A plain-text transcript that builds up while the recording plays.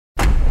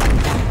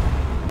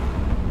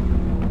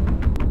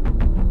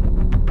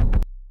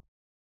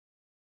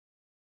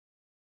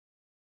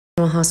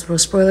Hospital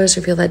spoilers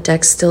reveal that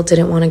Dex still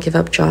didn't want to give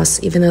up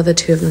Joss, even though the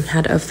two of them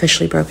had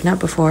officially broken up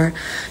before.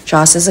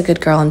 Joss is a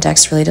good girl and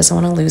Dex really doesn't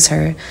want to lose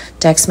her.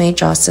 Dex made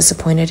Joss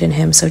disappointed in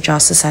him, so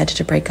Joss decided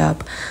to break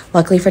up.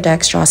 Luckily for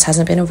Dex, Joss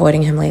hasn't been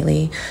avoiding him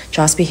lately.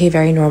 Joss behaved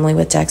very normally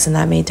with Dex, and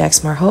that made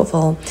Dex more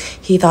hopeful.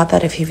 He thought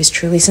that if he was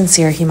truly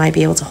sincere, he might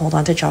be able to hold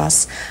on to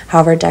Joss.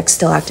 However, Dex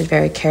still acted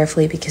very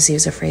carefully because he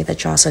was afraid that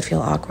Joss would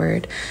feel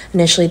awkward.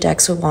 Initially,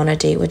 Dex would want a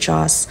date with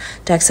Joss.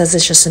 Dex says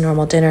it's just a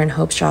normal dinner and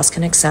hopes Joss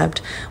can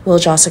accept. Will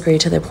Joss agree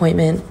to the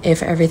appointment?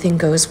 If everything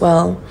goes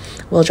well,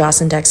 will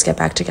Joss and Dex get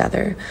back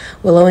together?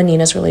 Willow and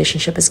Nina's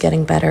relationship is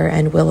getting better,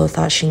 and Willow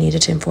thought she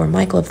needed to inform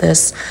Michael of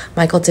this.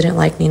 Michael didn't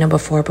like Nina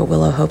before, but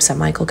Willow hopes that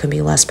Michael can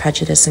be less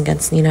prejudiced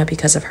against Nina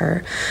because of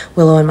her.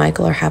 Willow and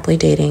Michael are happily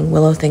dating.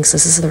 Willow thinks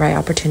this is the right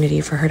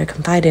opportunity for her to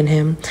confide in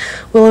him.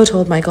 Willow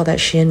told Michael that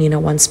she and Nina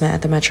once met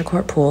at the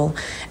Metrocourt pool.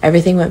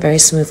 Everything went very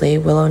smoothly.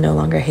 Willow no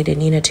longer hated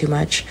Nina too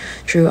much.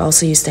 Drew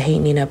also used to hate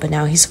Nina, but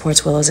now he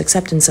supports Willow's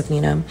acceptance of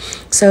Nina.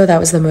 So that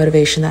was the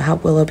motivation that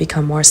helped Willow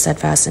become more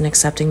steadfast in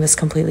accepting this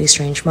completely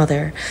strange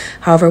mother.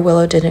 However,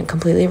 Willow didn't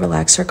completely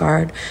relax her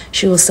guard.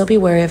 She will still be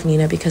wary of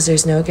Nina because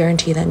there's no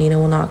guarantee that Nina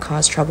will not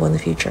cause trouble in the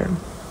future.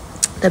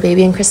 The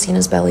baby in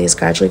Christina's belly is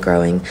gradually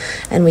growing,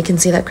 and we can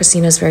see that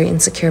Christina is very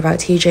insecure about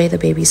TJ, the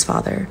baby's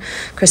father.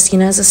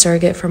 Christina is a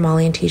surrogate for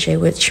Molly and TJ,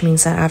 which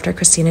means that after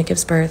Christina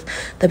gives birth,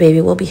 the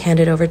baby will be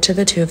handed over to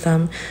the two of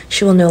them.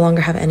 She will no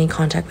longer have any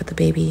contact with the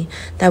baby.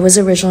 That was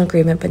the original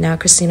agreement, but now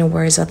Christina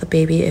worries about the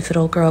baby if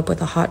it'll grow up with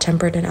a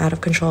hot-tempered and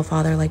out-of-control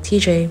father like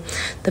TJ.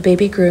 The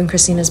baby grew in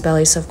Christina's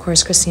belly, so of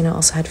course Christina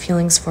also had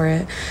feelings for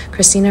it.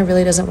 Christina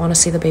really doesn't want to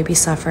see the baby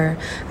suffer.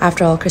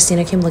 After all,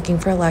 Christina came looking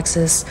for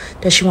Alexis.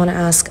 Does she want to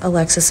ask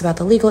Alexis about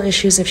the legal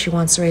issues if she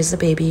wants to raise the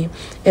baby?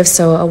 If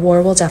so, a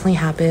war will definitely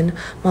happen.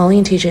 Molly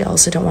and TJ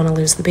also don't want to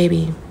lose the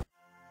baby.